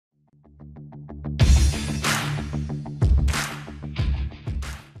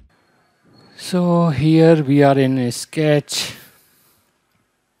So here we are in a sketch.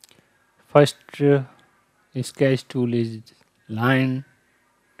 First sketch tool is line,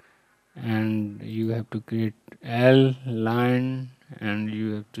 and you have to create L line, and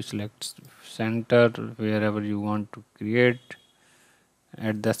you have to select center wherever you want to create.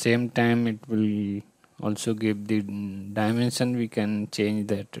 At the same time, it will also give the dimension. We can change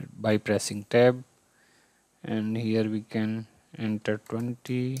that by pressing tab, and here we can enter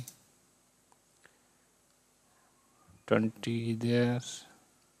 20 there.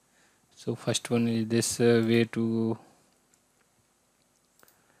 So first one is this way to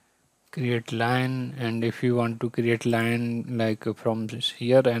create line, and if you want to create line like from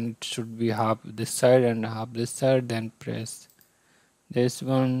here, and it should be half this side and half this side, then press this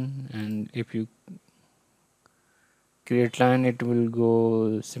one, and if you create line, it will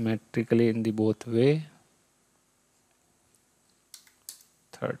go symmetrically in the both way.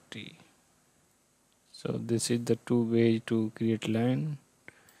 30. So this is the two way to create line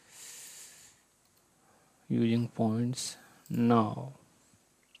using points. Now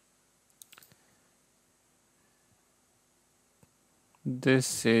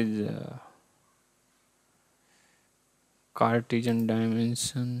this is Cartesian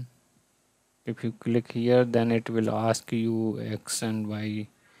dimension. If you click here, then it will ask you x and y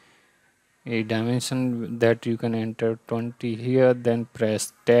a dimension that you can enter 20 here, then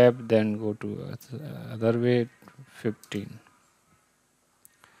press tab, then go to other way 15.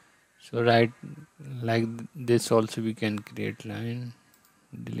 So right like this also we can create line,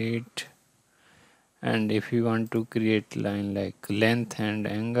 delete. And if you want to create line like length and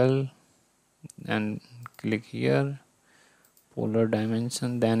angle, then click here, polar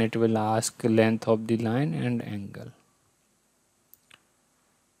dimension, then it will ask length of the line and angle.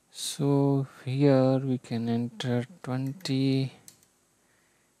 So here we can enter 20,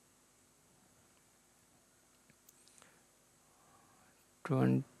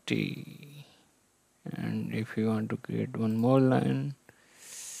 and if you want to create one more line,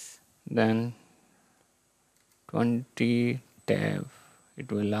 then 20 tab,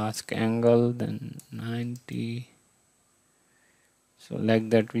 it will ask angle, then 90. So like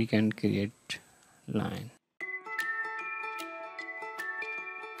that we can create line.